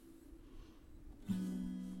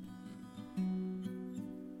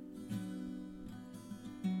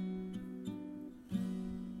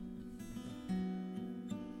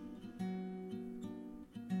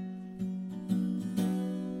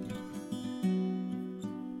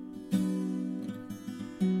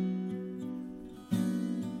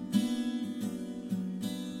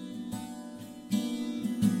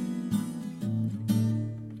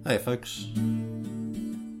Hey folks,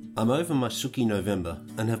 I'm over my Suki November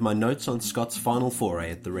and have my notes on Scott's final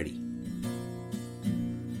foray at the ready.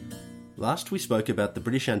 Last we spoke about the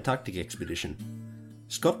British Antarctic expedition.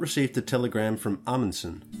 Scott received a telegram from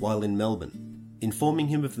Amundsen while in Melbourne, informing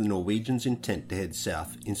him of the Norwegians' intent to head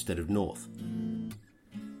south instead of north.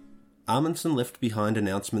 Amundsen left behind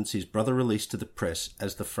announcements his brother released to the press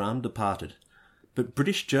as the Fram departed, but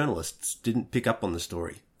British journalists didn't pick up on the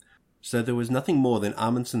story, so there was nothing more than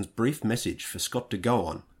Amundsen's brief message for Scott to go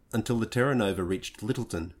on until the Terra Nova reached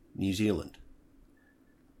Lyttelton, New Zealand.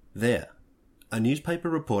 There, a newspaper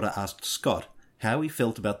reporter asked Scott how he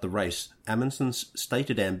felt about the race Amundsen's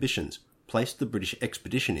stated ambitions placed the British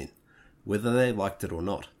expedition in, whether they liked it or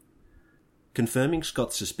not, confirming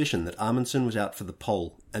Scott's suspicion that Amundsen was out for the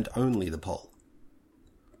pole and only the pole.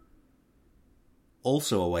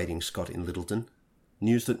 Also awaiting Scott in Lyttelton,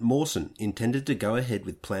 news that Mawson intended to go ahead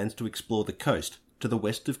with plans to explore the coast to the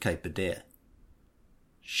west of Cape Adare.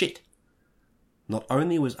 Shit! Not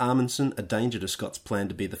only was Amundsen a danger to Scott's plan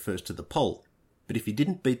to be the first to the pole, but if he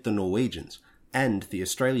didn't beat the Norwegians, and the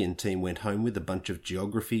Australian team went home with a bunch of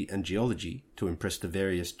geography and geology to impress the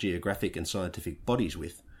various geographic and scientific bodies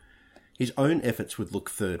with, his own efforts would look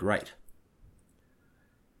third-rate.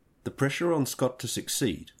 The pressure on Scott to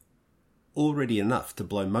succeed, already enough to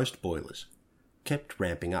blow most boilers, kept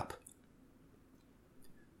ramping up.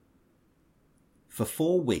 For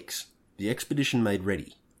 4 weeks, the expedition made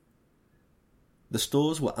ready. The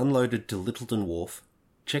stores were unloaded to Lyttelton Wharf,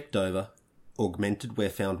 checked over, augmented where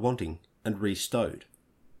found wanting, and re-stowed.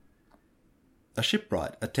 A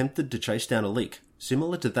shipwright attempted to chase down a leak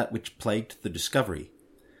similar to that which plagued the Discovery,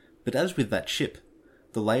 but as with that ship,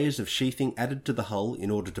 the layers of sheathing added to the hull in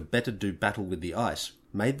order to better do battle with the ice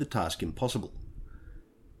made the task impossible,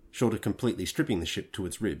 short of completely stripping the ship to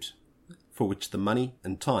its ribs, for which the money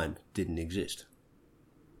and time didn't exist.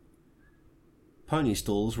 Pony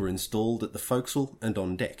stalls were installed at the forecastle and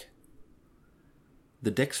on deck.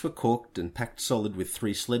 The decks were caulked and packed solid with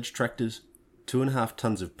 3 sledge tractors, 2.5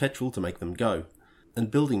 tons of petrol to make them go,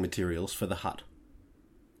 and building materials for the hut.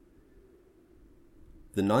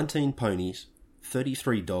 The 19 ponies,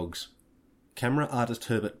 33 dogs, camera artist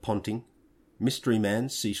Herbert Ponting, mystery man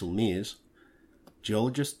Cecil Mears,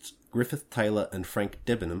 geologists Griffith Taylor and Frank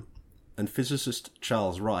Debenham, and physicist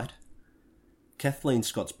Charles Wright, Kathleen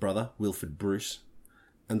Scott's brother Wilfred Bruce,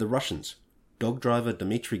 and the Russians, dog driver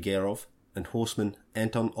Dmitry Gerov and horseman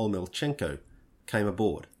Anton Olmelchenko, came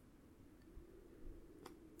aboard.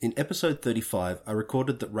 In episode 35, I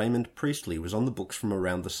recorded that Raymond Priestley was on the books from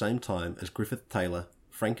around the same time as Griffith Taylor,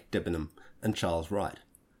 Frank Debenham, and Charles Wright.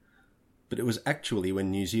 But it was actually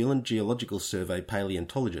when New Zealand Geological Survey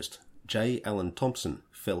paleontologist J. Allen Thompson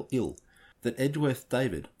fell ill that Edgeworth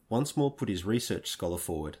David once more put his research scholar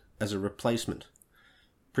forward as a replacement,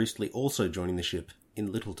 Priestley also joining the ship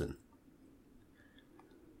in Lyttelton.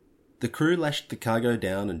 The crew lashed the cargo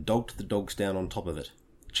down and dogged the dogs down on top of it,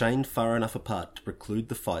 chained far enough apart to preclude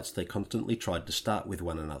the fights they constantly tried to start with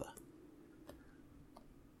one another.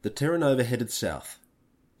 The Terra Nova headed south,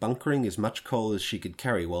 bunkering as much coal as she could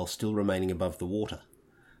carry while still remaining above the water,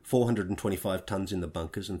 425 tons in the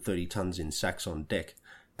bunkers and 30 tons in sacks on deck,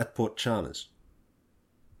 at Port Chalmers.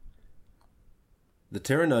 The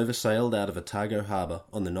Terra Nova sailed out of Otago Harbour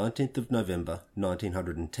on the 19th of November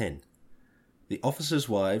 1910. The officers'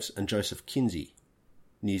 wives and Joseph Kinsey,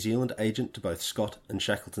 New Zealand agent to both Scott and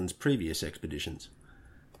Shackleton's previous expeditions,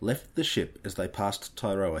 left the ship as they passed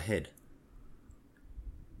Tyroa Head.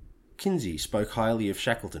 Kinsey spoke highly of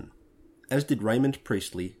Shackleton, as did Raymond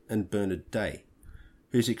Priestley and Bernard Day,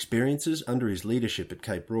 whose experiences under his leadership at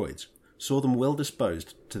Cape Royds saw them well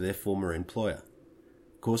disposed to their former employer,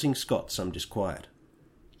 causing Scott some disquiet.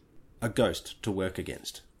 A ghost to work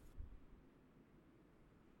against.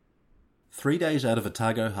 3 days out of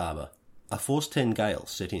Otago Harbour, a Force 10 gale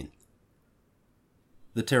set in.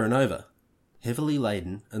 The Terra Nova, heavily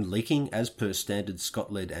laden and leaking as per standard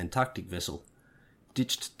Scott-led Antarctic vessel,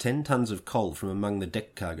 ditched 10 tons of coal from among the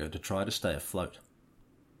deck cargo to try to stay afloat.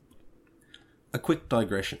 A quick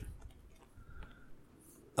digression.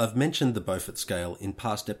 I've mentioned the Beaufort scale in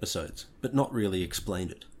past episodes, but not really explained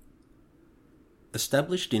it.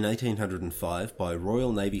 Established in 1805 by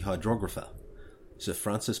Royal Navy hydrographer Sir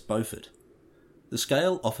Francis Beaufort, the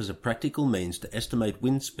scale offers a practical means to estimate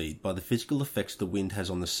wind speed by the physical effects the wind has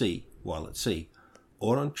on the sea while at sea,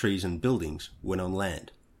 or on trees and buildings when on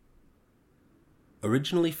land.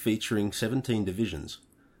 Originally featuring 17 divisions,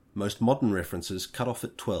 most modern references cut off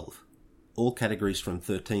at 12, all categories from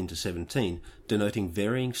 13 to 17 denoting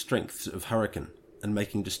varying strengths of hurricane and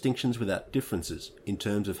making distinctions without differences in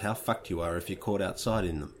terms of how fucked you are if you're caught outside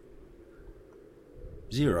in them.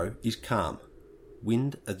 0 is calm,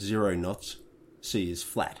 wind at 0 knots, sea is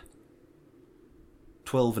flat.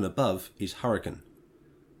 12 and above is hurricane,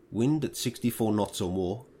 wind at 64 knots or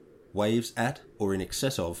more, waves at or in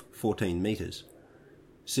excess of 14 metres,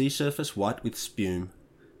 sea surface white with spume,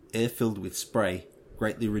 air filled with spray,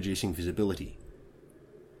 greatly reducing visibility.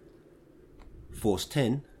 Force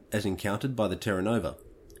 10, as encountered by the Terra Nova,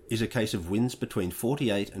 is a case of winds between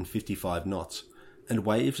 48 and 55 knots, and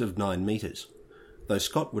waves of 9 metres, though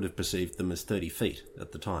Scott would have perceived them as 30 feet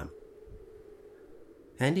at the time.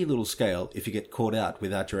 Handy little scale if you get caught out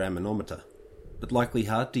without your anemometer, but likely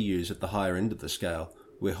hard to use at the higher end of the scale,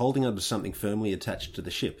 where holding onto something firmly attached to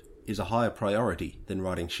the ship is a higher priority than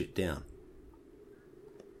writing shit down.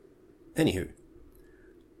 Anywho,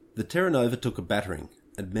 the Terra Nova took a battering,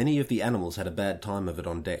 and many of the animals had a bad time of it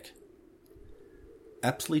on deck.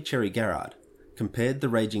 Apsley Cherry Garrard compared the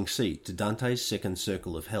raging sea to Dante's second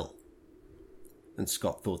circle of hell, and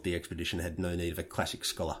Scott thought the expedition had no need of a classic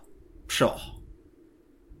scholar. Pshaw!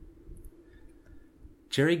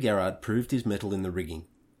 Cherry Garrard proved his mettle in the rigging,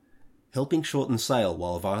 helping shorten sail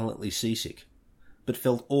while violently seasick, but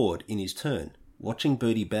felt awed in his turn, watching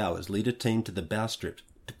Bertie Bowers lead a team to the bowstrip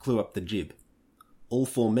to clew up the jib, all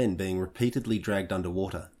 4 men being repeatedly dragged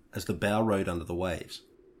underwater as the bow rode under the waves.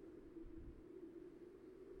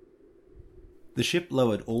 The ship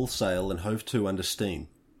lowered all sail and hove to under steam.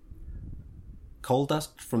 Coal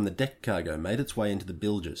dust from the deck cargo made its way into the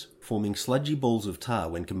bilges, forming sludgy balls of tar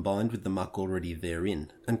when combined with the muck already therein,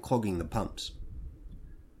 and clogging the pumps.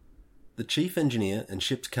 The chief engineer and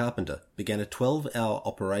ship's carpenter began a 12-hour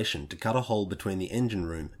operation to cut a hole between the engine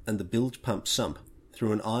room and the bilge pump sump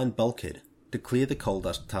through an iron bulkhead to clear the coal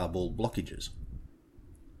dust tarball blockages.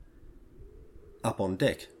 Up on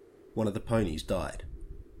deck, one of the ponies died.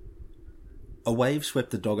 A wave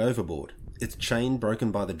swept the dog overboard, its chain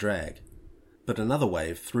broken by the drag, but another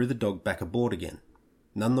wave threw the dog back aboard again,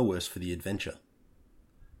 none the worse for the adventure.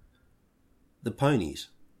 The ponies,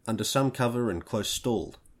 under some cover and close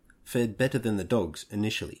stalled, fared better than the dogs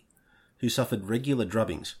initially, who suffered regular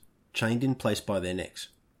drubbings, chained in place by their necks,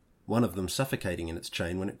 one of them suffocating in its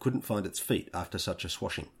chain when it couldn't find its feet after such a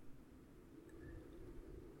swashing.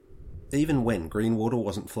 Even when green water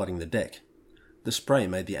wasn't flooding the deck, the spray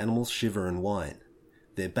made the animals shiver and whine,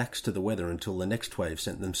 their backs to the weather until the next wave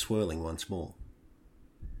sent them swirling once more.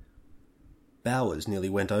 Bowers nearly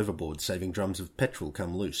went overboard saving drums of petrol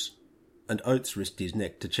come loose, and Oates risked his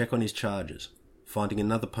neck to check on his charges, finding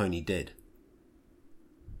another pony dead.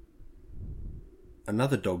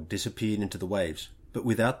 Another dog disappeared into the waves, but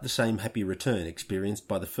without the same happy return experienced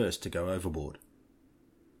by the first to go overboard.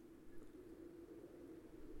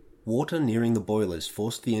 Water nearing the boilers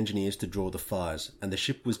forced the engineers to draw the fires, and the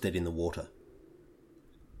ship was dead in the water.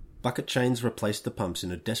 Bucket chains replaced the pumps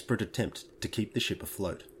in a desperate attempt to keep the ship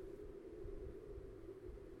afloat.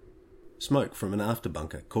 Smoke from an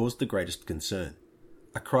afterbunker caused the greatest concern,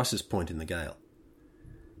 a crisis point in the gale.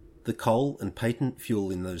 The coal and patent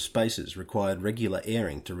fuel in those spaces required regular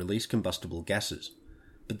airing to release combustible gases,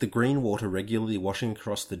 but the green water regularly washing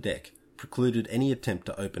across the deck precluded any attempt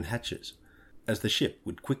to open hatches, as the ship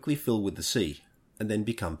would quickly fill with the sea and then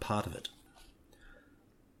become part of it.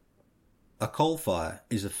 A coal fire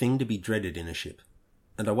is a thing to be dreaded in a ship,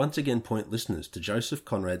 and I once again point listeners to Joseph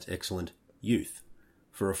Conrad's excellent Youth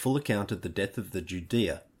for a full account of the death of the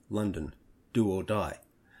Judea, London, Do or Die,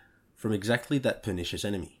 from exactly that pernicious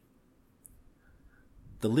enemy.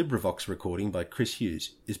 The LibriVox recording by Chris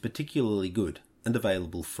Hughes is particularly good and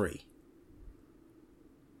available free.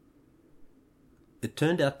 It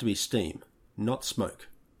turned out to be steam, not smoke,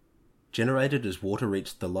 generated as water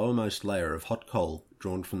reached the lowermost layer of hot coal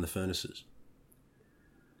drawn from the furnaces.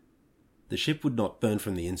 The ship would not burn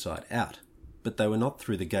from the inside out, but they were not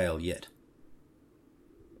through the gale yet.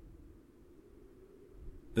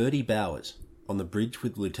 Bertie Bowers, on the bridge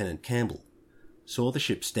with Lieutenant Campbell, saw the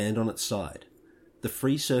ship stand on its side, the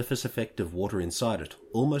free surface effect of water inside it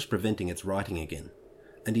almost preventing its righting again,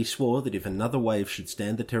 and he swore that if another wave should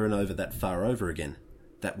stand the Terra Nova that far over again,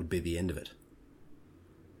 that would be the end of it.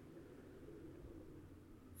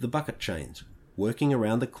 The bucket chains, working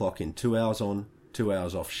around the clock in 2 hours on, 2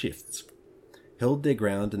 hours off shifts, held their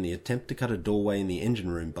ground, and the attempt to cut a doorway in the engine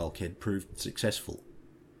room bulkhead proved successful.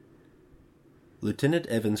 Lieutenant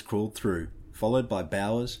Evans crawled through, followed by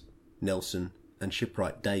Bowers, Nelson, and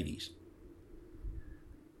shipwright Davies.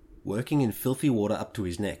 Working in filthy water up to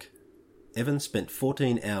his neck, Evans spent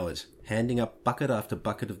 14 hours handing up bucket after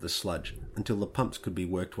bucket of the sludge until the pumps could be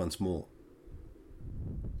worked once more.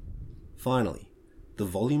 Finally, the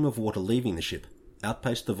volume of water leaving the ship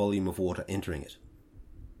outpaced the volume of water entering it.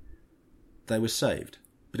 They were saved,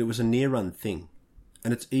 but it was a near-run thing,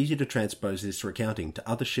 and it's easy to transpose this recounting to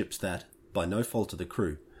other ships that, by no fault of the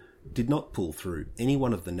crew, did not pull through any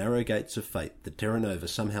one of the narrow gates of fate that Terra Nova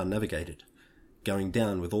somehow navigated, going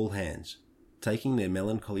down with all hands, taking their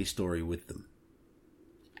melancholy story with them.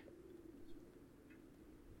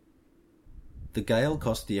 The gale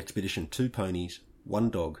cost the expedition 2 ponies, 1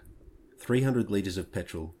 dog, 300 litres of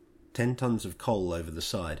petrol, 10 tons of coal over the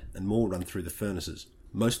side, and more run through the furnaces,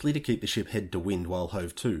 mostly to keep the ship head to wind while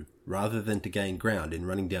hove to, rather than to gain ground in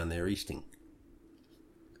running down their easting.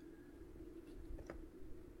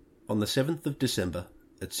 On the 7th of December,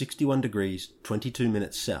 at 61 degrees 22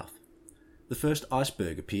 minutes south, the first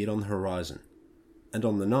iceberg appeared on the horizon, and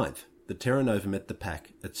on the 9th, the Terra Nova met the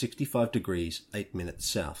pack at 65 degrees 8 minutes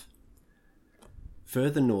south.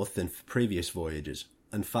 Further north than for previous voyages,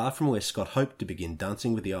 and far from where Scott hoped to begin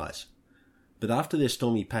dancing with the ice, but after their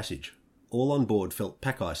stormy passage, all on board felt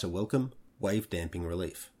pack ice a welcome, wave-damping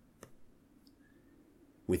relief.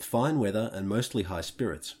 With fine weather and mostly high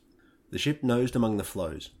spirits, the ship nosed among the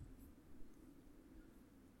floes.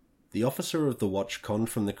 The officer of the watch conned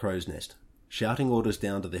from the crow's nest, shouting orders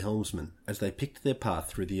down to the helmsman as they picked their path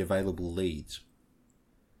through the available leads.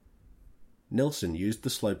 Nelson used the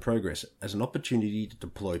slow progress as an opportunity to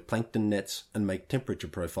deploy plankton nets and make temperature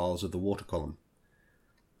profiles of the water column.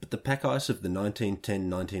 But the pack ice of the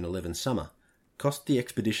 1910-1911 summer cost the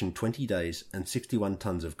expedition 20 days and 61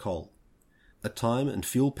 tons of coal, a time and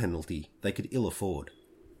fuel penalty they could ill afford.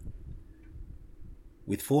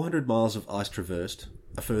 With 400 miles of ice traversed,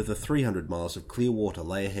 a further 300 miles of clear water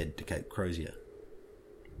lay ahead to Cape Crozier.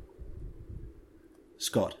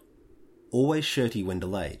 Scott, always shirty when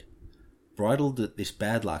delayed, bridled at this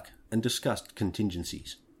bad luck and discussed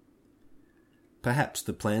contingencies. Perhaps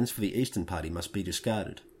the plans for the Eastern Party must be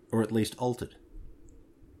discarded, or at least altered.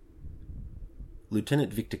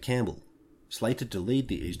 Lieutenant Victor Campbell, slated to lead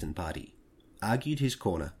the Eastern Party, argued his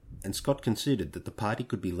corner, and Scott considered that the party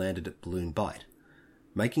could be landed at Balloon Bight,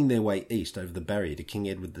 making their way east over the barrier to King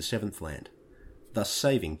Edward VII Land, thus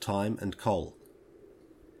saving time and coal.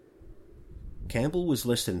 Campbell was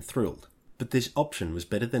less than thrilled, but this option was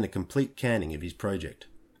better than a complete canning of his project,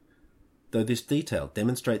 though this detail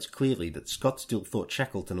demonstrates clearly that Scott still thought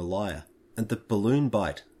Shackleton a liar, and that Balloon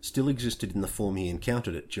Bight still existed in the form he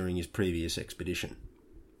encountered it during his previous expedition.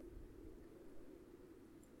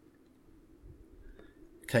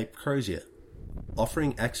 Cape Crozier,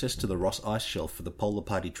 offering access to the Ross Ice Shelf for the Polar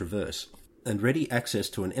Party traverse, and ready access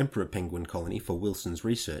to an emperor penguin colony for Wilson's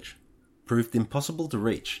research, proved impossible to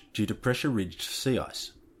reach due to pressure-ridged sea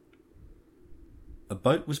ice. A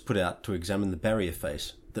boat was put out to examine the barrier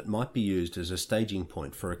face that might be used as a staging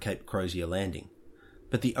point for a Cape Crozier landing,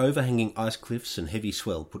 but the overhanging ice cliffs and heavy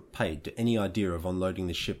swell put paid to any idea of unloading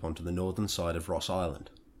the ship onto the northern side of Ross Island.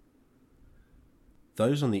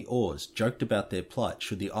 Those on the oars joked about their plight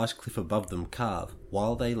should the ice cliff above them calve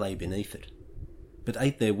while they lay beneath it, but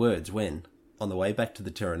ate their words when, on the way back to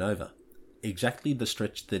the Terra Nova, exactly the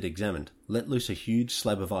stretch they'd examined let loose a huge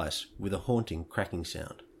slab of ice with a haunting cracking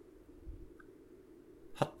sound.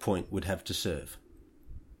 Hut Point would have to serve.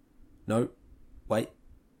 No, wait.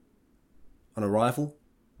 On arrival,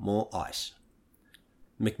 more ice.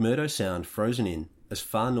 McMurdo Sound frozen in as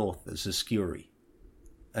far north as the Skewery,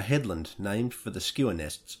 a headland named for the skewer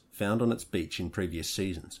nests found on its beach in previous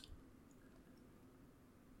seasons.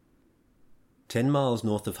 10 miles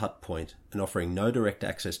north of Hut Point and offering no direct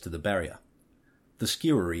access to the barrier, the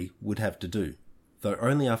Skewery would have to do, though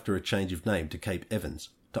only after a change of name to Cape Evans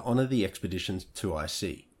to honour the expedition's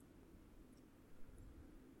 2IC.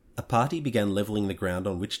 A party began levelling the ground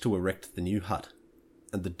on which to erect the new hut,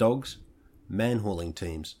 and the dogs, man-hauling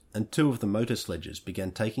teams, and 2 of the motor sledges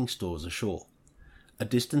began taking stores ashore, a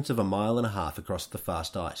distance of 1.5 miles across the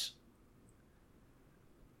fast ice.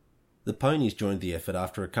 The ponies joined the effort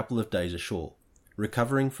after a couple of days ashore,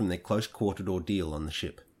 recovering from their close-quartered ordeal on the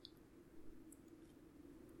ship.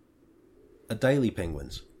 Adelie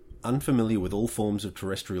penguins, unfamiliar with all forms of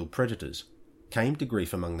terrestrial predators, came to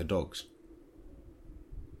grief among the dogs.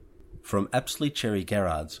 From Apsley Cherry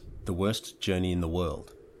Garrard's The Worst Journey in the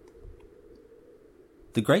World.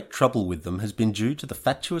 The great trouble with them has been due to the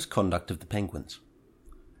fatuous conduct of the penguins.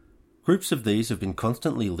 Groups of these have been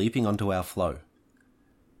constantly leaping onto our floe.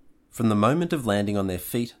 From the moment of landing on their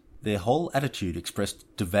feet, their whole attitude expressed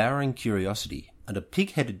devouring curiosity and a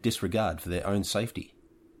pig-headed disregard for their own safety.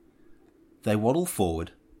 They waddle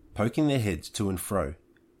forward, poking their heads to and fro,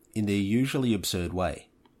 in their usually absurd way,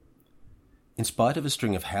 in spite of a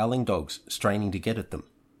string of howling dogs straining to get at them.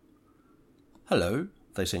 "Hello,"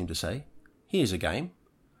 they seem to say. "Here's a game.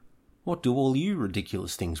 What do all you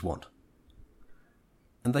ridiculous things want?"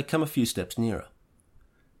 And they come a few steps nearer.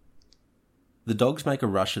 The dogs make a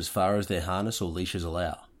rush as far as their harness or leashes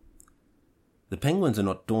allow. The penguins are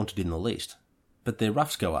not daunted in the least, but their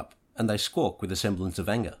ruffs go up, and they squawk with a semblance of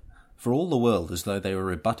anger, for all the world as though they were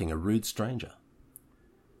rebutting a rude stranger.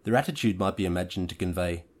 Their attitude might be imagined to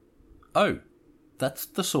convey, "Oh, that's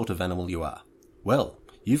the sort of animal you are. Well,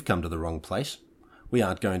 you've come to the wrong place. We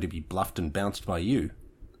aren't going to be bluffed and bounced by you."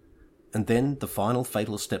 And then the final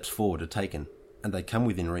fatal steps forward are taken, and they come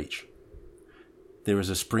within reach. There is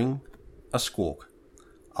a spring, a squawk,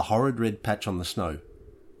 a horrid red patch on the snow,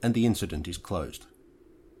 and the incident is closed.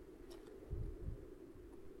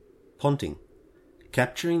 Ponting,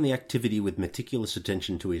 capturing the activity with meticulous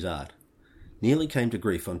attention to his art, nearly came to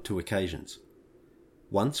grief on 2 occasions.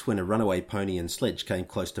 Once when a runaway pony and sledge came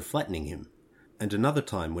close to flattening him, and another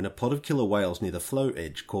time when a pod of killer whales near the floe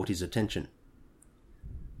edge caught his attention.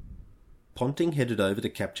 Ponting headed over to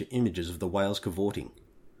capture images of the whales cavorting,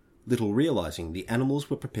 little realising the animals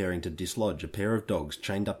were preparing to dislodge a pair of dogs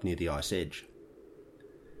chained up near the ice edge.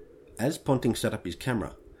 As Ponting set up his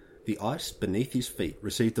camera, the ice beneath his feet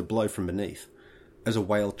received a blow from beneath, as a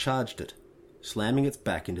whale charged it, slamming its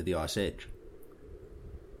back into the ice edge.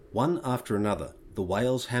 One after another, the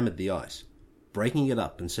whales hammered the ice, breaking it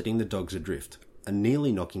up and setting the dogs adrift, and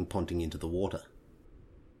nearly knocking Ponting into the water.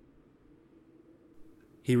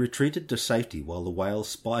 He retreated to safety while the whales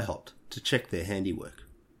spy-hopped to check their handiwork.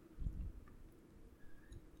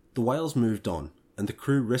 The whales moved on, and the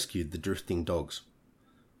crew rescued the drifting dogs,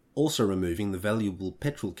 also removing the valuable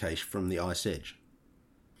petrol cache from the ice edge.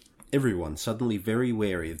 Everyone suddenly very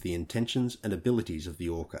wary of the intentions and abilities of the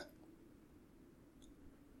orca.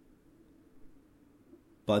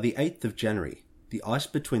 By the 8th of January, the ice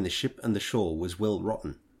between the ship and the shore was well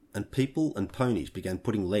rotten, and people and ponies began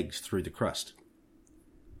putting legs through the crust.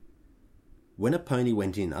 When a pony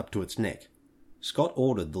went in up to its neck, Scott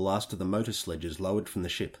ordered the last of the motor sledges lowered from the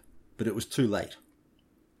ship, but it was too late.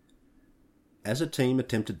 As a team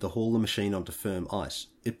attempted to haul the machine onto firm ice,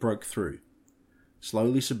 it broke through,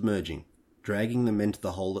 slowly submerging, dragging the men to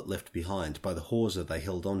the hole it left behind by the hawser they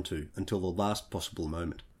held onto until the last possible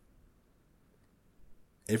moment.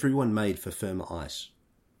 Everyone made for firmer ice.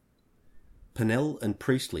 Pennell and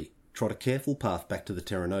Priestley trod a careful path back to the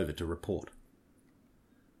Terra Nova to report.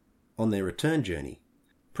 On their return journey,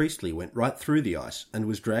 Priestley went right through the ice and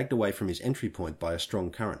was dragged away from his entry point by a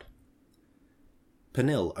strong current.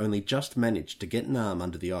 Pennell only just managed to get an arm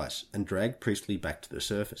under the ice and drag Priestley back to the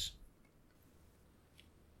surface.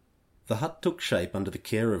 The hut took shape under the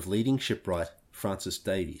care of leading shipwright Francis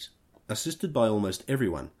Davies, assisted by almost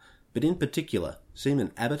everyone, but in particular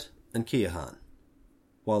Seaman Abbott and Keohane,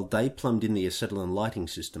 while Day plumbed in the acetylene lighting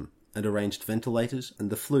system and arranged ventilators and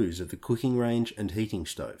the flues of the cooking range and heating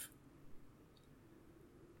stove.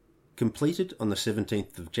 Completed on the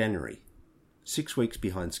 17th of January, 6 weeks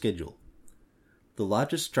behind schedule, the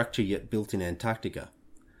largest structure yet built in Antarctica,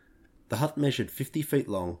 the hut measured 50 feet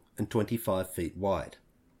long and 25 feet wide.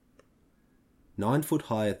 9 foot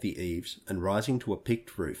high at the eaves and rising to a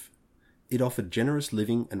peaked roof, it offered generous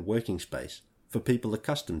living and working space for people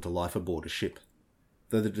accustomed to life aboard a ship,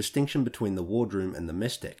 though the distinction between the wardroom and the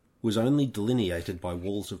mess deck was only delineated by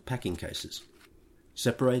walls of packing cases,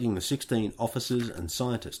 separating the 16 officers and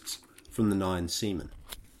scientists from the 9 seamen.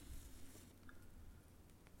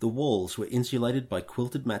 The walls were insulated by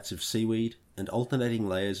quilted mats of seaweed and alternating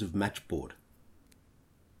layers of matchboard.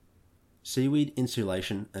 Seaweed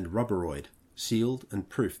insulation and rubberoid sealed and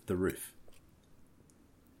proofed the roof.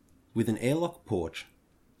 With an airlock porch,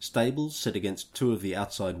 stables set against 2 of the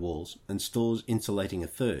outside walls, and stores insulating a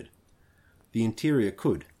third, the interior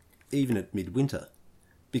could, even at midwinter,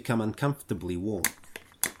 become uncomfortably warm.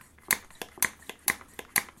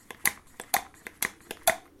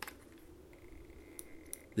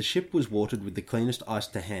 The ship was watered with the cleanest ice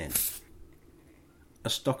to hand. A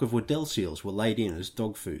stock of Waddell seals were laid in as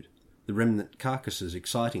dog food, the remnant carcasses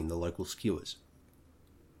exciting the local skewers.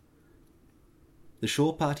 The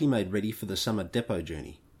shore party made ready for the summer depot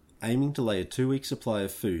journey, aiming to lay a 2-week supply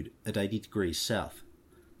of food at 80 degrees south,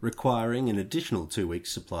 requiring an additional 2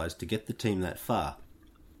 weeks' supplies to get the team that far,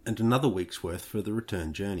 and another week's worth for the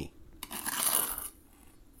return journey.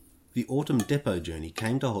 The autumn depot journey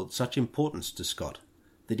came to hold such importance to Scott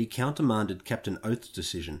that he countermanded Captain Oath's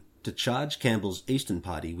decision to charge Campbell's eastern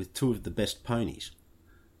party with 2 of the best ponies,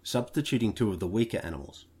 substituting 2 of the weaker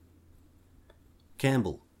animals.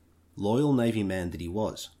 Campbell, loyal Navy man that he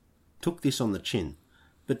was, took this on the chin,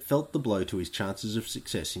 but felt the blow to his chances of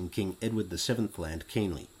success in King Edward VII Land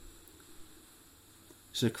keenly.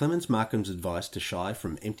 Sir Clemens Markham's advice to shy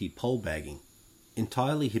from empty pole bagging,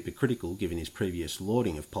 entirely hypocritical given his previous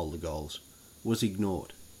lauding of polar goals, was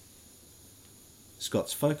ignored.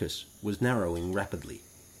 Scott's focus was narrowing rapidly.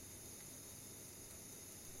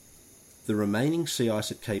 The remaining sea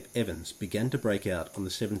ice at Cape Evans began to break out on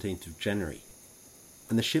the 17th of January,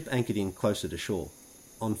 and the ship anchored in closer to shore,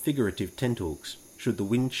 on figurative tenthooks, should the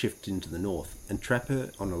wind shift into the north and trap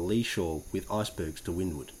her on a lee shore with icebergs to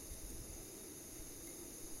windward.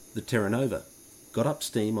 The Terra Nova got up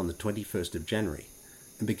steam on the 21st of January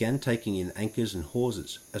and began taking in anchors and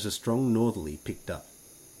hawsers as a strong northerly picked up.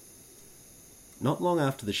 Not long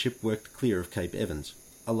after the ship worked clear of Cape Evans,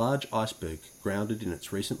 a large iceberg grounded in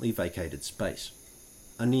its recently vacated space,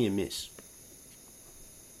 a near miss.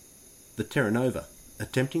 The Terra Nova,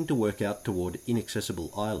 attempting to work out toward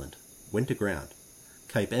Inaccessible Island, went aground,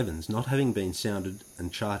 Cape Evans not having been sounded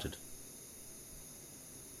and charted.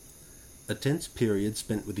 A tense period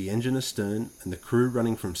spent with the engine astern and the crew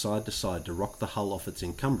running from side to side to rock the hull off its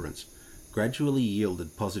encumbrance gradually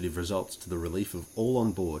yielded positive results to the relief of all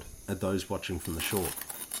on board and those watching from the shore.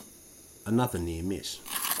 Another near miss.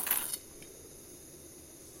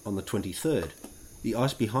 On the 23rd, the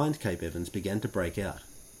ice behind Cape Evans began to break out.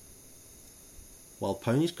 While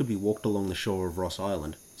ponies could be walked along the shore of Ross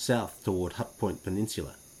Island, south toward Hut Point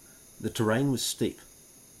Peninsula, the terrain was steep.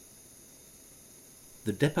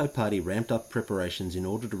 The depot party ramped up preparations in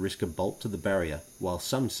order to risk a bolt to the barrier while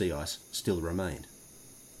some sea ice still remained.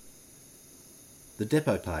 The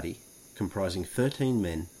depot party, comprising 13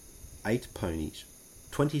 men, 8 ponies,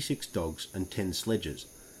 26 dogs and 10 sledges,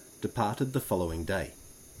 departed the following day.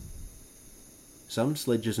 Some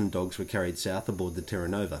sledges and dogs were carried south aboard the Terra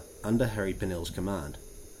Nova under Harry Pennell's command,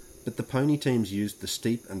 but the pony teams used the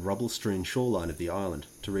steep and rubble-strewn shoreline of the island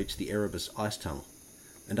to reach the Erebus ice tunnel,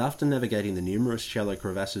 and after navigating the numerous shallow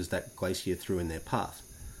crevasses that glacier threw in their path,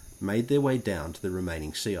 made their way down to the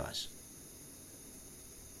remaining sea ice.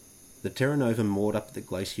 The Terra Nova moored up at the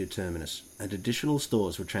glacier terminus, and additional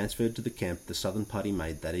stores were transferred to the camp the southern party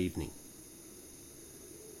made that evening.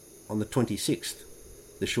 On the 26th,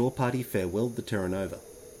 the shore party farewelled the Terra Nova.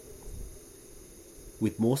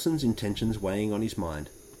 With Mawson's intentions weighing on his mind,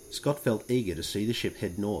 Scott felt eager to see the ship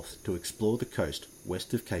head north to explore the coast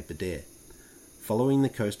west of Cape Adare, following the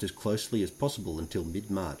coast as closely as possible until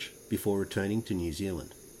mid-March before returning to New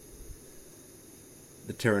Zealand.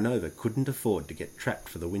 The Terra Nova couldn't afford to get trapped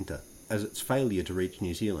for the winter, as its failure to reach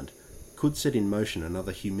New Zealand could set in motion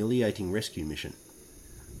another humiliating rescue mission,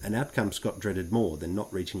 an outcome Scott dreaded more than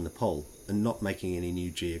not reaching the pole and not making any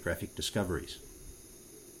new geographic discoveries.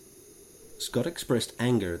 Scott expressed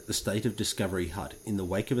anger at the state of Discovery Hut in the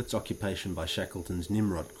wake of its occupation by Shackleton's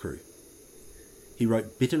Nimrod crew. He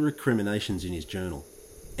wrote bitter recriminations in his journal,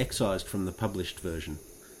 excised from the published version,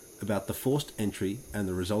 about the forced entry and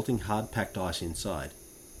the resulting hard-packed ice inside,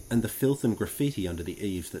 and the filth and graffiti under the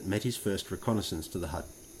eaves that met his first reconnaissance to the hut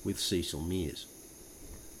with Cecil Mears.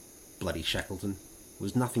 Bloody Shackleton.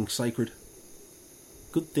 Was nothing sacred.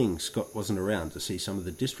 Good thing Scott wasn't around to see some of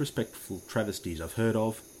the disrespectful travesties I've heard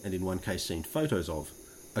of, and in one case seen photos of,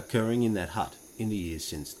 occurring in that hut in the years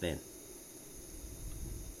since then.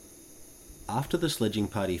 After the sledging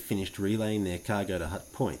party finished relaying their cargo to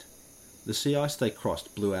Hut Point, the sea ice they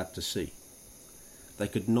crossed blew out to sea. They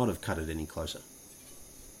could not have cut it any closer.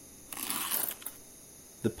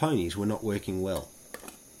 The ponies were not working well.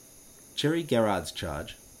 Cherry Garrard's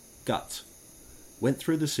charge, Guts, went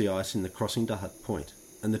through the sea ice in the crossing to Hut Point,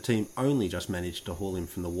 and the team only just managed to haul him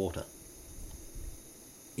from the water.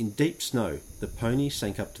 In deep snow, the ponies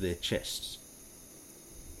sank up to their chests.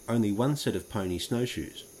 Only one set of pony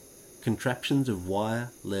snowshoes, contraptions of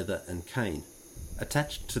wire, leather and cane,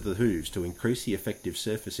 attached to the hooves to increase the effective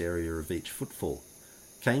surface area of each footfall,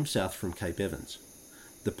 came south from Cape Evans,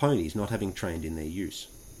 the ponies not having trained in their use.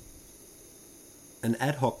 An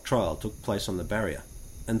ad hoc trial took place on the barrier,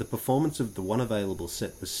 and the performance of the one available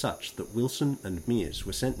set was such that Wilson and Mears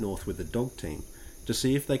were sent north with a dog team to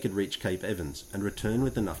see if they could reach Cape Evans and return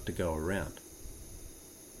with enough to go around.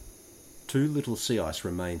 Too little sea ice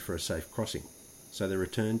remained for a safe crossing, so they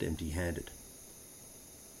returned empty-handed.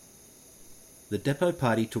 The depot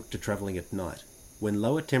party took to travelling at night, when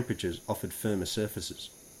lower temperatures offered firmer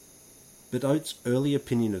surfaces. But Oates' early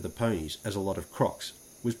opinion of the ponies as a lot of crocs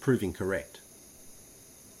was proving correct.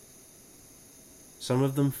 Some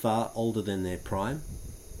of them far older than their prime,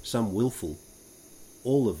 some willful,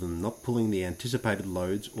 all of them not pulling the anticipated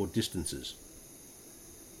loads or distances.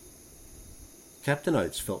 Captain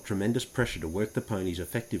Oates felt tremendous pressure to work the ponies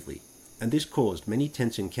effectively, and this caused many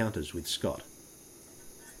tense encounters with Scott.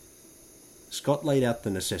 Scott laid out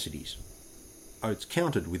the necessities. Oates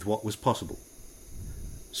countered with what was possible.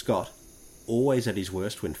 Scott, always at his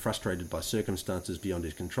worst when frustrated by circumstances beyond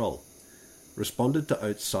his control, responded to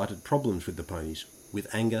Oates' cited problems with the ponies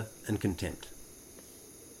with anger and contempt.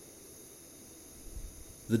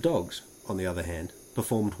 The dogs, on the other hand,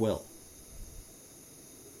 performed well.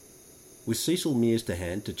 With Cecil Mears to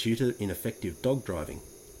hand to tutor in effective dog driving,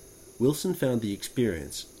 Wilson found the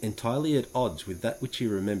experience entirely at odds with that which he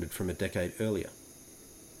remembered from a decade earlier.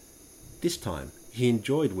 This time, he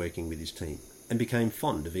enjoyed working with his team and became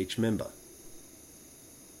fond of each member.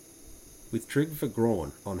 With Trygve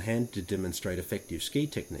Graun on hand to demonstrate effective ski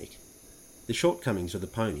technique, the shortcomings of the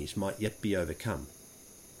ponies might yet be overcome.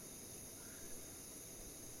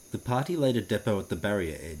 The party laid a depot at the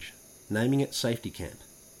barrier edge, naming it Safety Camp,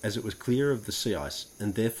 as it was clear of the sea ice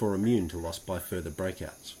and therefore immune to loss by further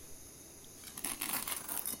breakouts.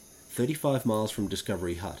 35 miles from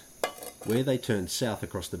Discovery Hut, where they turned south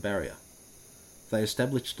across the barrier, they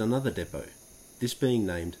established another depot, this being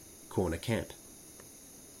named Corner Camp.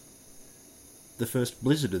 The first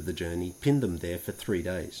blizzard of the journey pinned them there for 3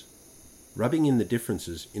 days, rubbing in the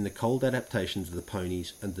differences in the cold adaptations of the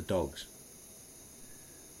ponies and the dogs.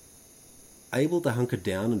 Able to hunker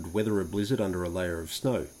down and weather a blizzard under a layer of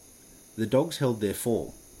snow, the dogs held their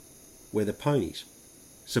form, where the ponies,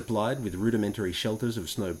 supplied with rudimentary shelters of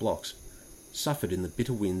snow blocks, suffered in the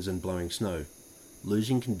bitter winds and blowing snow,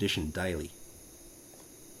 losing condition daily.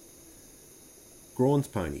 Graun's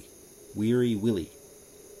pony, Weary Willie,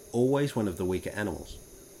 always one of the weaker animals,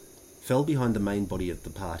 fell behind the main body of the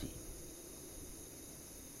party.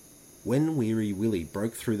 When Weary Willie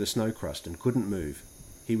broke through the snow crust and couldn't move,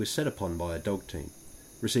 he was set upon by a dog team,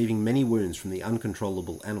 receiving many wounds from the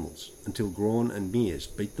uncontrollable animals until Graun and Mears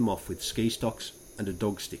beat them off with ski stocks and a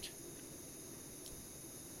dog stick.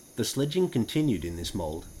 The sledging continued in this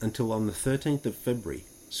mould until on the 13th of February,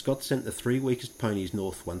 Scott sent the 3 weakest ponies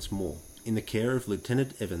north once more, in the care of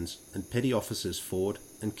Lieutenant Evans and Petty Officers Ford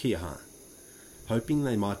and Keohane, hoping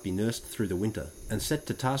they might be nursed through the winter and set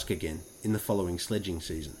to task again in the following sledging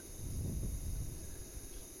season.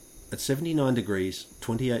 At 79 degrees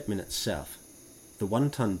 28 minutes south, the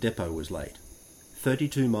 1-ton depot was laid,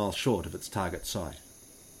 32 miles short of its target site.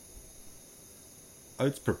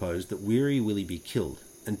 Oates proposed that Weary Willie be killed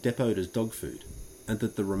and depoted as dog food, and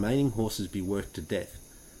that the remaining horses be worked to death,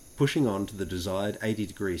 pushing on to the desired 80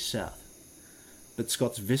 degrees south. But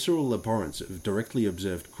Scott's visceral abhorrence of directly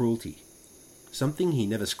observed cruelty, something he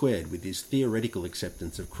never squared with his theoretical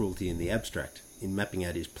acceptance of cruelty in the abstract in mapping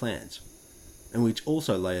out his plans, and which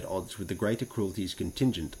also lay at odds with the greater cruelties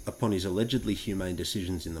contingent upon his allegedly humane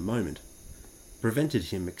decisions in the moment, prevented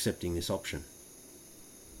him accepting this option.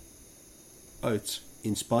 Oates,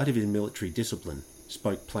 in spite of his military discipline,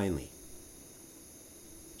 spoke plainly.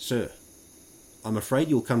 "Sir, I'm afraid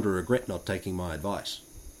you'll come to regret not taking my advice."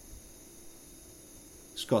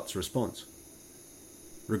 Scott's response: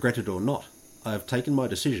 "Regret it or not, I have taken my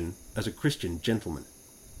decision as a Christian gentleman."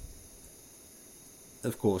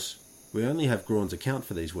 Of course, we only have Graun's account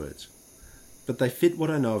for these words, but they fit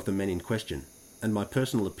what I know of the men in question and my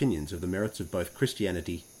personal opinions of the merits of both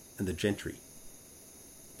Christianity and the gentry.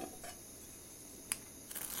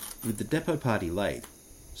 With the depot party laid,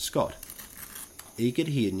 Scott, eager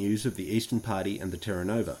to hear news of the Eastern Party and the Terra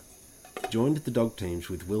Nova, joined the dog teams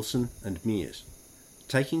with Wilson and Mears,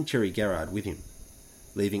 taking Cherry Garrard with him,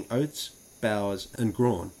 leaving Oates, Bowers and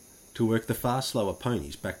Graun to work the far slower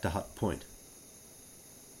ponies back to Hut Point.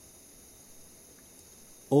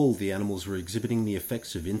 All the animals were exhibiting the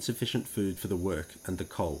effects of insufficient food for the work and the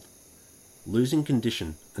cold, losing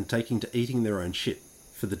condition and taking to eating their own shit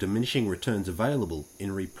for the diminishing returns available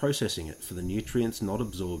in reprocessing it for the nutrients not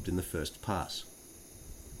absorbed in the first pass.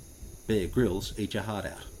 Bear Grylls, eat your heart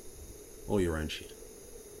out. Or your own shit.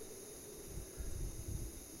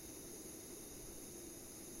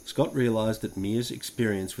 Scott realised that Mears'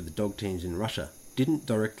 experience with the dog teams in Russia didn't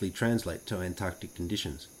directly translate to Antarctic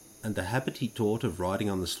conditions, and the habit he taught of riding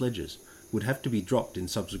on the sledges would have to be dropped in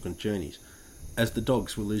subsequent journeys, as the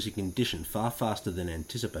dogs were losing condition far faster than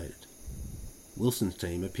anticipated. Wilson's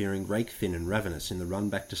team appearing rake-thin and ravenous in the run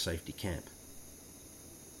back to Safety Camp.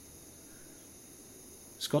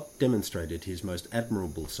 Scott demonstrated his most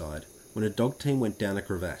admirable side when a dog team went down a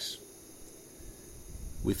crevasse,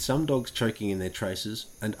 with some dogs choking in their traces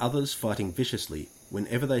and others fighting viciously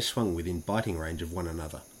whenever they swung within biting range of one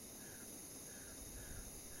another.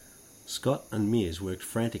 Scott and Mears worked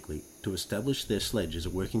frantically to establish their sledge as a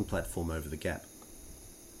working platform over the gap.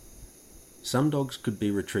 Some dogs could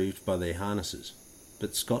be retrieved by their harnesses,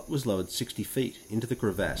 but Scott was lowered 60 feet into the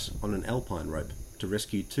crevasse on an alpine rope to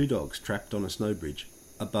rescue 2 dogs trapped on a snow bridge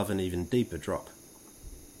above an even deeper drop.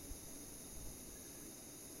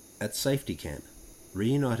 At Safety Camp,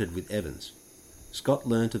 reunited with Evans, Scott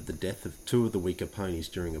learnt of the death of 2 of the weaker ponies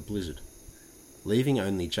during a blizzard, leaving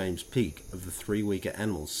only James Pigg of the 3 weaker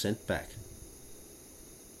animals sent back.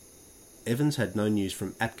 Evans had no news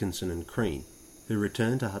from Atkinson and Crean, who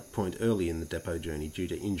returned to Hut Point early in the depot journey due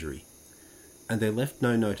to injury, and they left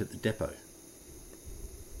no note at the depot.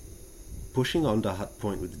 Pushing on to Hut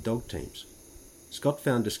Point with the dog teams, Scott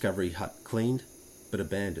found Discovery Hut cleaned but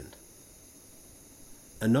abandoned.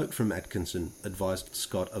 A note from Atkinson advised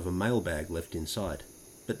Scott of a mailbag left inside,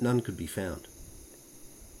 but none could be found.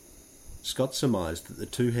 Scott surmised that the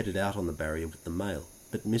two headed out on the barrier with the mail,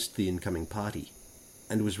 but missed the incoming party,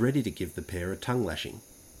 and was ready to give the pair a tongue lashing.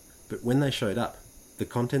 But when they showed up, the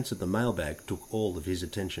contents of the mailbag took all of his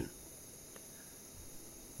attention.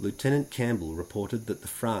 Lieutenant Campbell reported that the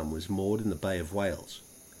Fram was moored in the Bay of Whales,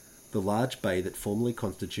 the large bay that formerly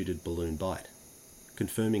constituted Balloon Bight,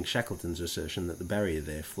 confirming Shackleton's assertion that the barrier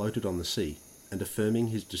there floated on the sea and affirming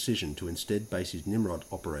his decision to instead base his Nimrod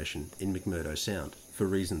operation in McMurdo Sound for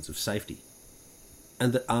reasons of safety,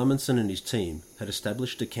 and that Amundsen and his team had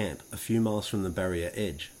established a camp a few miles from the barrier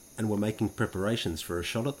edge and were making preparations for a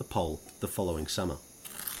shot at the pole the following summer.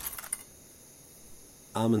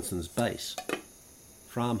 Amundsen's base,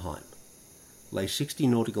 Framheim, lay 60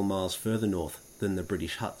 nautical miles further north than the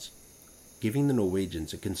British huts, giving the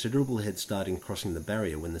Norwegians a considerable head start in crossing the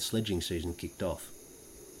barrier when the sledging season kicked off.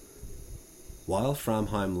 While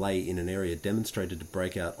Framheim lay in an area demonstrated to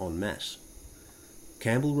break out en masse,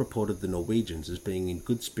 Campbell reported the Norwegians as being in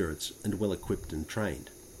good spirits and well equipped and trained.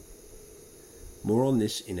 More on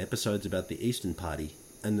this in episodes about the Eastern Party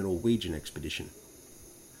and the Norwegian expedition.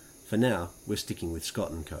 For now, we're sticking with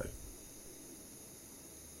Scott and Co.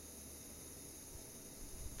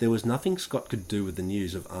 There was nothing Scott could do with the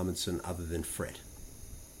news of Amundsen other than fret.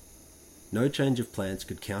 No change of plans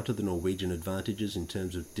could counter the Norwegian advantages in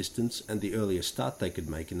terms of distance and the earlier start they could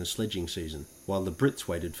make in the sledging season, while the Brits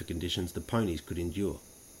waited for conditions the ponies could endure.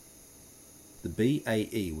 The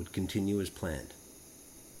BAE would continue as planned.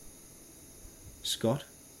 Scott,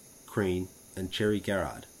 Crean and Cherry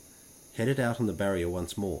Garrard headed out on the barrier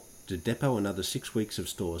once more to depot another 6 weeks of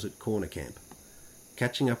stores at Corner Camp,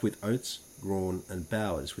 catching up with Oates, Graun and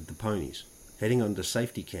Bowers with the ponies, heading on to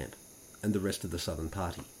Safety Camp and the rest of the Southern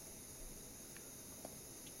Party.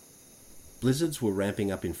 Blizzards were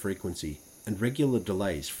ramping up in frequency, and regular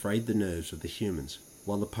delays frayed the nerves of the humans,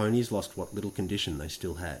 while the ponies lost what little condition they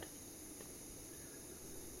still had.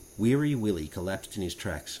 Weary Willie collapsed in his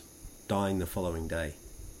tracks, dying the following day.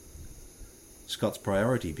 Scott's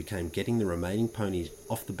priority became getting the remaining ponies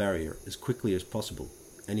off the barrier as quickly as possible,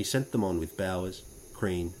 and he sent them on with Bowers,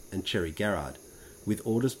 Crean and Cherry Garrard, with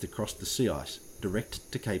orders to cross the sea ice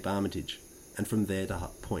direct to Cape Armitage, and from there to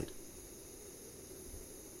Hut Point.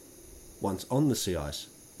 Once on the sea ice,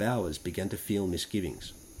 Bowers began to feel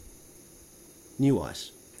misgivings. New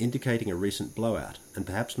ice, indicating a recent blowout and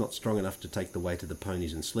perhaps not strong enough to take the weight of the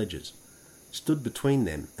ponies and sledges, stood between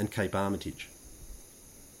them and Cape Armitage.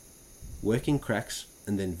 Working cracks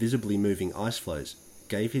and then visibly moving ice floes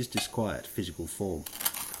gave his disquiet physical form.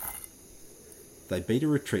 They beat a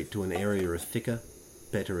retreat to an area of thicker,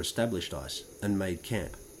 better established ice and made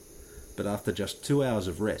camp, but after just 2 hours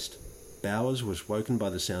of rest, Bowers was woken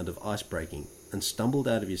by the sound of ice breaking and stumbled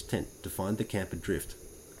out of his tent to find the camp adrift.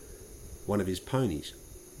 One of his ponies,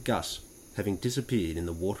 Gus, having disappeared in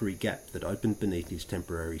the watery gap that opened beneath his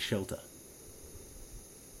temporary shelter.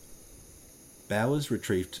 Bowers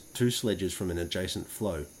retrieved 2 sledges from an adjacent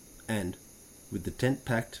floe and, with the tent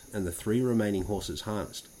packed and the 3 remaining horses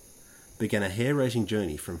harnessed, began a hair-raising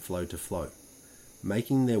journey from floe to floe,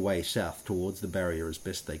 making their way south towards the barrier as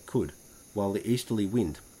best they could, while the easterly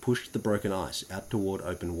wind pushed the broken ice out toward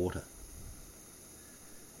open water.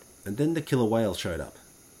 And then the killer whale showed up,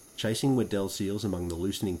 chasing Weddell seals among the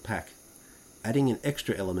loosening pack, adding an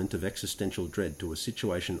extra element of existential dread to a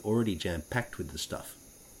situation already jam-packed with the stuff.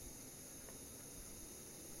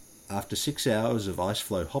 After 6 hours of ice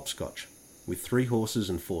floe hopscotch, with 3 horses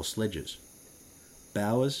and 4 sledges,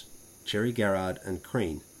 Bowers, Cherry Garrard and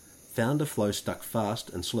Crean found a floe stuck fast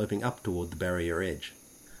and sloping up toward the barrier edge,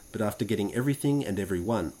 but after getting everything and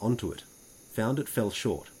everyone onto it, found it fell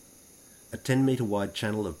short, a 10-metre wide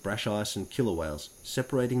channel of brash ice and killer whales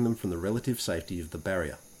separating them from the relative safety of the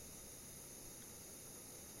barrier.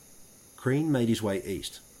 Crean made his way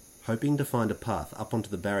east, hoping to find a path up onto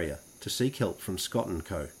the barrier to seek help from Scott and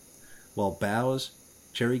Co., while Bowers,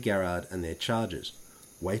 Cherry Garrard and their chargers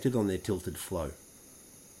waited on their tilted floe.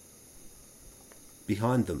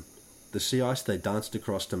 Behind them, the sea ice they danced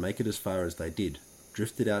across to make it as far as they did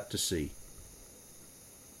drifted out to sea.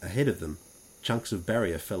 Ahead of them, chunks of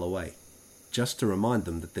barrier fell away, just to remind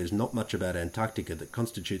them that there's not much about Antarctica that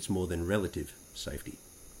constitutes more than relative safety.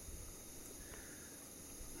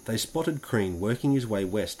 They spotted Crean working his way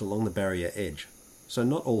west along the barrier edge, so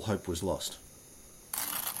not all hope was lost.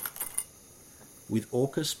 With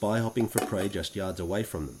Orca spy-hopping for prey just yards away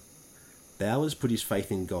from them, Bowers put his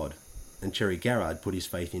faith in God, and Cherry Garrard put his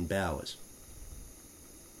faith in Bowers.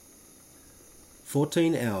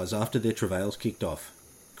 14 hours after their travails kicked off,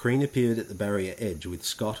 Crean appeared at the barrier edge with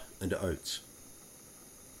Scott and Oates.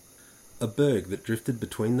 A berg that drifted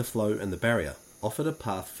between the floe and the barrier offered a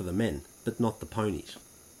path for the men, but not the ponies.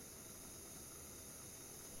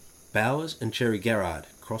 Bowers and Cherry Garrard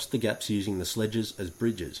crossed the gaps using the sledges as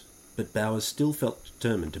bridges, but Bowers still felt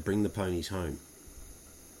determined to bring the ponies home.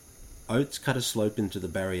 Oates cut a slope into the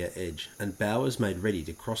barrier edge, and Bowers made ready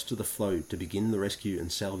to cross to the floe to begin the rescue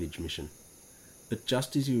and salvage mission. But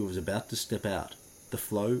just as he was about to step out, the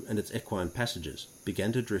floe and its equine passengers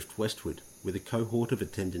began to drift westward with a cohort of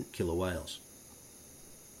attendant killer whales.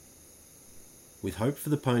 With hope for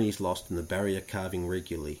the ponies lost and the barrier calving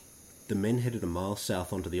regularly, the men headed a mile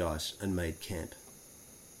south onto the ice and made camp.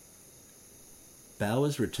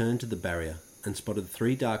 Bowers returned to the barrier and spotted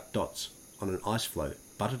 3 dark dots on an ice floe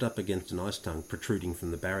butted up against an ice tongue protruding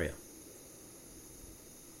from the barrier.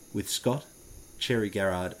 With Scott, Cherry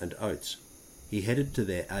Garrard and Oates, he headed to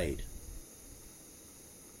their aid.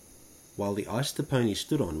 While the ice the ponies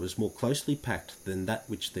stood on was more closely packed than that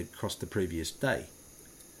which they'd crossed the previous day,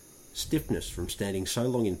 stiffness from standing so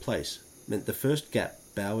long in place meant the first gap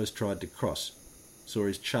Bowers tried to cross saw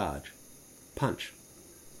his charge, Punch,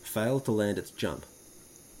 fail to land its jump,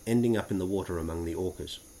 ending up in the water among the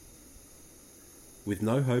orcas. With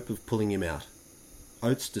no hope of pulling him out,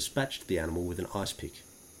 Oates dispatched the animal with an ice pick.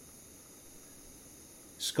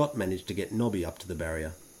 Scott managed to get Nobby up to the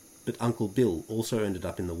barrier, but Uncle Bill also ended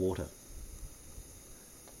up in the water.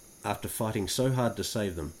 After fighting so hard to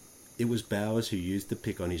save them, it was Bowers who used the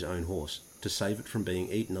pick on his own horse to save it from being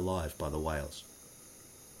eaten alive by the whales.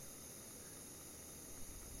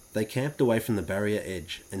 They camped away from the barrier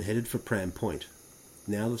edge and headed for Pram Point,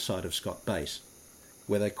 now the site of Scott Base,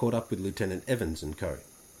 where they caught up with Lieutenant Evans and co.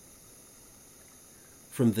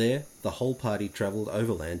 From there, the whole party travelled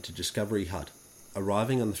overland to Discovery Hut,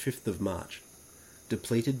 arriving on the 5th of March,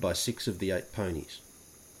 depleted by 6 of the 8 ponies.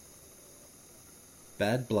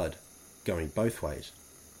 Bad blood, going both ways,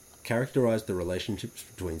 characterised the relationships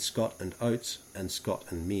between Scott and Oates and Scott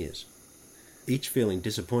and Mears, each feeling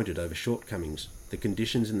disappointed over shortcomings the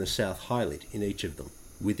conditions in the South highlight in each of them,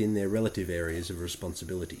 within their relative areas of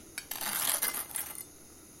responsibility.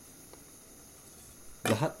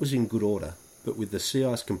 The hut was in good order, but with the sea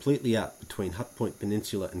ice completely out between Hut Point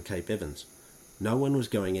Peninsula and Cape Evans, no one was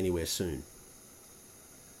going anywhere soon.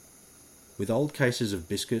 With old cases of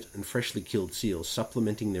biscuit and freshly killed seals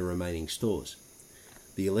supplementing their remaining stores,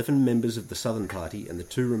 the 11 members of the Southern Party and the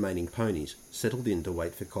 2 remaining ponies settled in to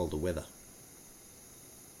wait for colder weather.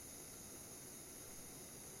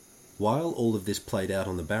 While all of this played out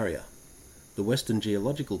on the barrier, the Western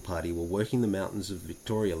Geological Party were working the mountains of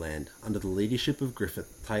Victoria Land under the leadership of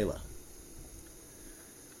Griffith Taylor.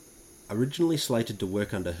 Originally slated to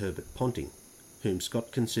work under Herbert Ponting, whom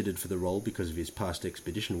Scott considered for the role because of his past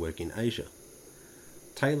expedition work in Asia,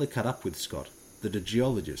 Taylor cut up with Scott that a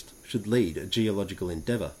geologist should lead a geological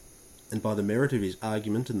endeavour, and by the merit of his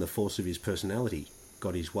argument and the force of his personality,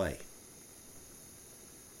 got his way.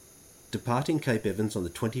 Departing Cape Evans on the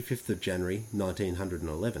 25th of January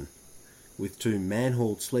 1911, with 2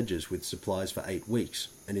 man-hauled sledges with supplies for 8 weeks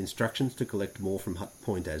and instructions to collect more from Hut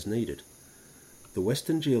Point as needed, the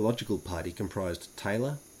Western Geological Party comprised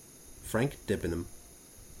Taylor, Frank Debenham,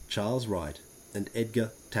 Charles Wright and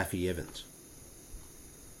Edgar Taffy Evans.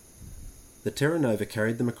 The Terra Nova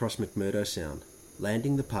carried them across McMurdo Sound,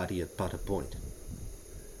 landing the party at Butter Point.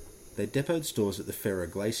 They depoted stores at the Ferrer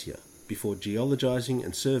Glacier before geologising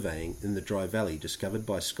and surveying in the dry valley discovered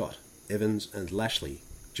by Scott, Evans and Lashley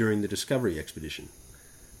during the Discovery expedition,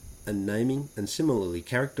 and naming and similarly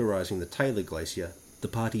characterising the Taylor Glacier, the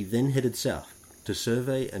party then headed south to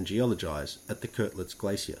survey and geologise at the Kirtletts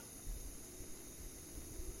Glacier.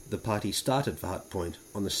 The party started for Hut Point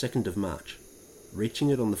on the 2nd of March, reaching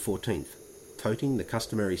it on the 14th, toting the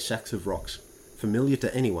customary sacks of rocks, familiar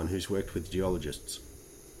to anyone who's worked with geologists,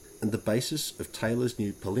 and the basis of Taylor's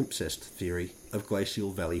new palimpsest theory of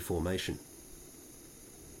glacial valley formation.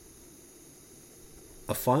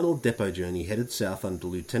 A final depot journey headed south under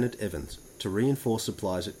Lieutenant Evans to reinforce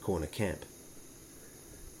supplies at Corner Camp.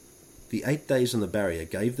 The 8 days on the barrier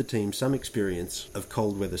gave the team some experience of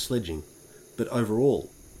cold weather sledging, but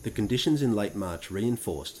overall, the conditions in late March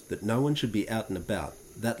reinforced that no one should be out and about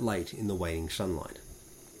that late in the waning sunlight.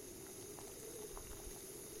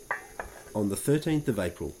 On the 13th of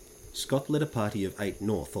April, Scott led a party of 8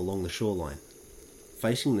 north along the shoreline,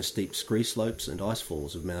 facing the steep scree slopes and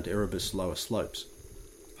icefalls of Mount Erebus lower slopes,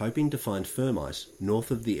 hoping to find firm ice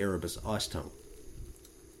north of the Erebus ice tongue.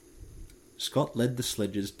 Scott led the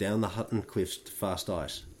sledges down the Hutton Cliffs to fast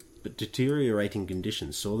ice, but deteriorating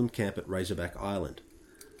conditions saw them camp at Razorback Island,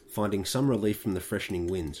 finding some relief from the freshening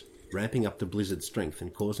winds, ramping up to blizzard strength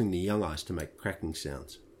and causing the young ice to make cracking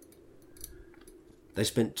sounds. They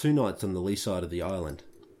spent 2 nights on the lee side of the island,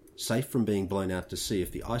 safe from being blown out to sea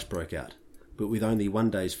if the ice broke out, but with only 1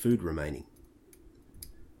 day's food remaining.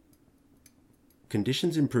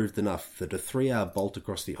 Conditions improved enough that a 3-hour bolt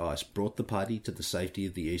across the ice brought the party to the safety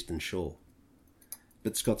of the eastern shore.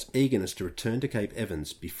 But Scott's eagerness to return to Cape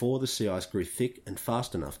Evans before the sea ice grew thick and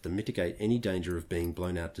fast enough to mitigate any danger of being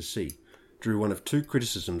blown out to sea drew one of 2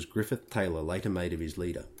 criticisms Griffith Taylor later made of his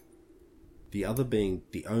leader, the other being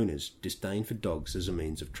the owner's disdain for dogs as a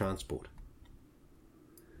means of transport.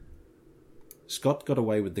 Scott got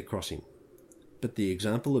away with the crossing, but the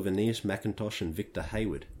example of Aeneas McIntosh and Victor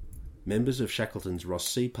Hayward, members of Shackleton's Ross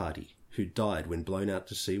Sea Party, who died when blown out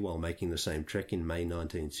to sea while making the same trek in May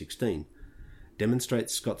 1916,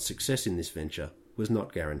 demonstrates Scott's success in this venture was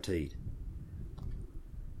not guaranteed.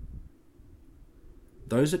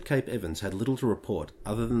 Those at Cape Evans had little to report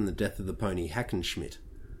other than the death of the pony Hackenschmidt,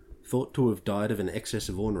 thought to have died of an excess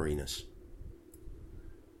of orneriness.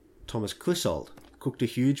 Thomas Clissold cooked a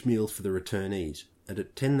huge meal for the returnees, and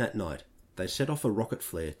at 10 that night they set off a rocket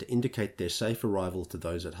flare to indicate their safe arrival to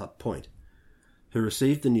those at Hut Point, who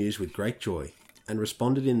received the news with great joy and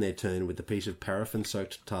responded in their turn with a piece of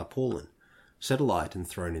paraffin-soaked tarpaulin, set alight and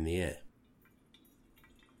thrown in the air.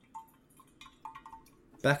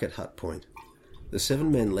 Back at Hut Point, the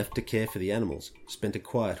 7 men left to care for the animals spent a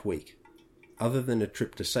quiet week, other than a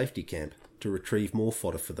trip to safety camp to retrieve more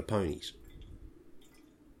fodder for the ponies.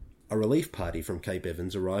 A relief party from Cape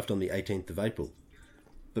Evans arrived on the 18th of April,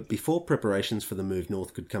 but before preparations for the move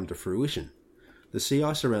north could come to fruition, the sea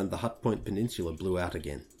ice around the Hut Point Peninsula blew out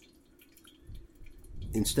again.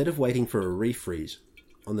 Instead of waiting for a refreeze,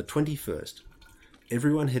 on the 21st,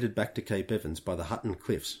 everyone headed back to Cape Evans by the Hutton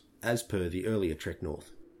Cliffs, as per the earlier trek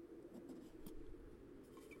north.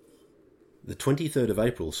 The 23rd of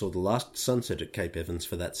April saw the last sunset at Cape Evans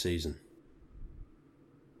for that season.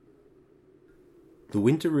 The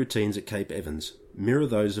winter routines at Cape Evans mirror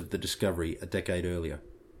those of the Discovery a decade earlier.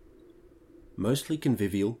 Mostly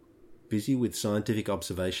convivial, busy with scientific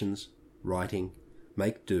observations, writing,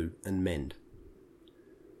 make do and mend.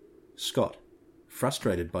 Scott,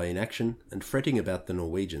 frustrated by inaction and fretting about the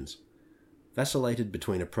Norwegians, vacillated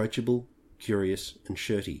between approachable, curious and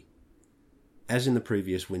shirty, as in the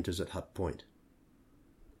previous winters at Hut Point.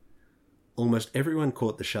 Almost everyone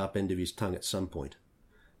caught the sharp end of his tongue at some point,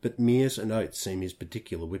 but Meares and Oates seem his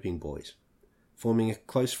particular whipping boys, forming a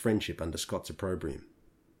close friendship under Scott's opprobrium.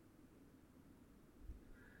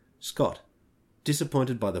 Scott,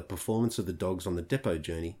 disappointed by the performance of the dogs on the depot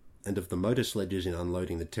journey and of the motor sledges in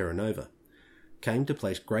unloading the Terra Nova, came to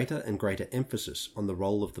place greater and greater emphasis on the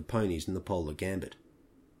role of the ponies in the Polar Gambit.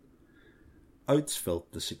 Oates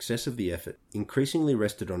felt the success of the effort increasingly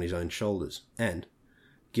rested on his own shoulders, and,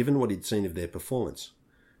 given what he'd seen of their performance,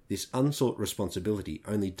 this unsought responsibility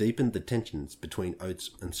only deepened the tensions between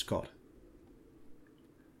Oates and Scott.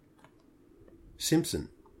 Simpson,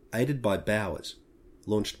 aided by Bowers,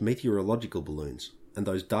 launched meteorological balloons, and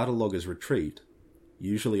those data loggers retrieved,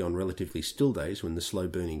 usually on relatively still days when the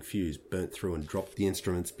slow-burning fuse burnt through and dropped the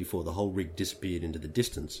instruments before the whole rig disappeared into the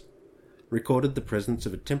distance, recorded the presence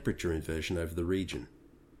of a temperature inversion over the region.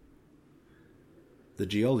 The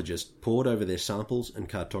geologist pored over their samples and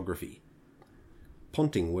cartography.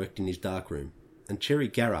 Ponting worked in his darkroom, and Cherry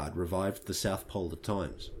Garrard revived the South Polar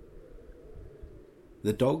Times.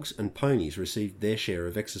 The dogs and ponies received their share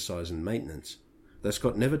of exercise and maintenance, though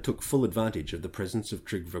Scott never took full advantage of the presence of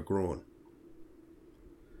Trygve Graun.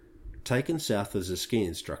 Taken south as a ski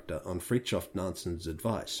instructor on Fridtjof Nansen's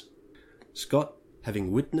advice, Scott,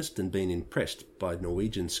 having witnessed and been impressed by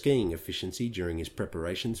Norwegian skiing efficiency during his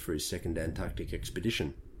preparations for his second Antarctic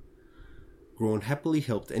expedition, Graun happily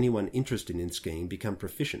helped anyone interested in skiing become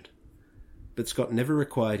proficient, but Scott never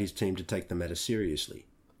required his team to take the matter seriously.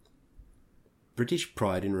 British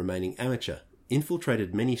pride in remaining amateur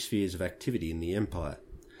infiltrated many spheres of activity in the Empire,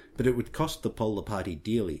 but it would cost the Polar Party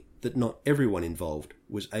dearly that not everyone involved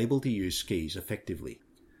was able to use skis effectively.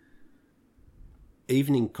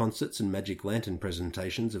 Evening concerts and magic lantern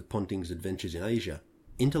presentations of Ponting's adventures in Asia,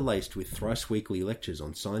 interlaced with thrice-weekly lectures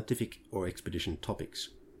on scientific or expedition topics.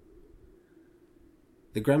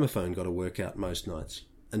 The gramophone got a workout most nights,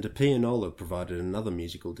 and a pianola provided another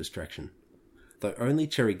musical distraction, though only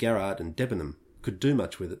Cherry Garrard and Debenham could do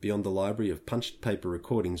much with it beyond the library of punched paper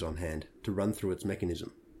recordings on hand to run through its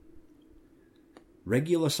mechanism.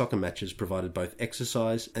 Regular soccer matches provided both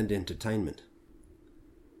exercise and entertainment.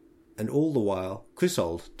 And all the while,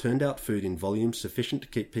 Clissold turned out food in volumes sufficient to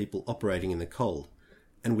keep people operating in the cold,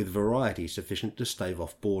 and with variety sufficient to stave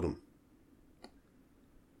off boredom.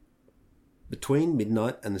 Between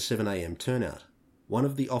midnight and the 7 a.m. turnout, one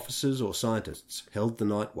of the officers or scientists held the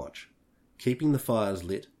night watch, keeping the fires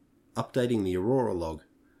lit, updating the aurora log,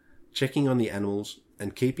 checking on the animals,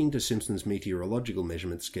 and keeping to Simpson's meteorological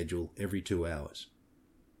measurement schedule every 2 hours.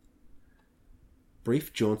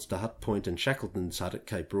 Brief jaunts to Hut Point and Shackleton's hut at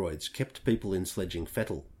Cape Royds kept people in sledging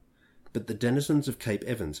fettle, but the denizens of Cape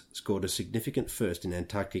Evans scored a significant first in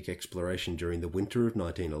Antarctic exploration during the winter of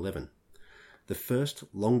 1911, the first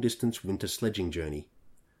long-distance winter sledging journey,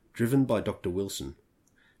 driven by Dr. Wilson,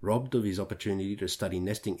 robbed of his opportunity to study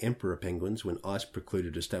nesting emperor penguins when ice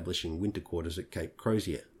precluded establishing winter quarters at Cape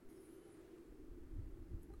Crozier.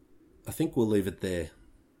 I think we'll leave it there.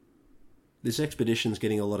 This expedition's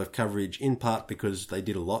getting a lot of coverage, in part because they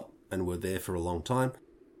did a lot and were there for a long time,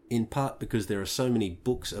 in part because there are so many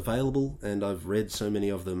books available and I've read so many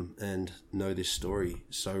of them and know this story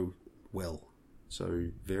so well, so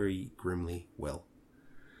very grimly well.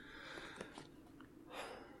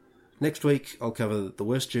 Next week I'll cover the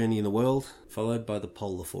worst journey in the world, followed by the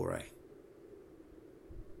polar foray.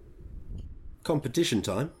 Competition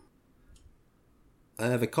time. I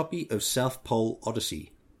have a copy of South Pole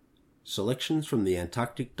Odyssey, selections from the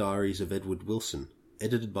Antarctic Diaries of Edward Wilson,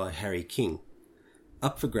 edited by Harry King,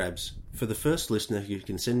 up for grabs for the first listener who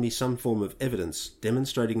can send me some form of evidence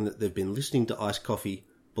demonstrating that they've been listening to Iced Coffee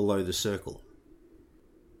below the circle.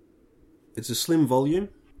 It's a slim volume,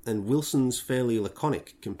 and Wilson's fairly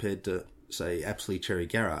laconic compared to, say, Apsley Cherry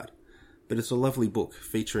Garrard, but it's a lovely book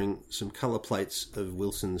featuring some colour plates of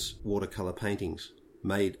Wilson's watercolour paintings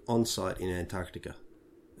made on-site in Antarctica,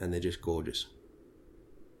 and they're just gorgeous.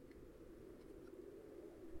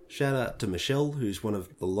 Shout out to Michelle, who's one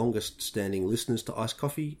of the longest standing listeners to Iced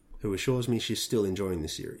Coffee, who assures me she's still enjoying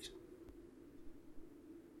this series.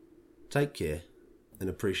 Take care and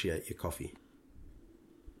appreciate your coffee.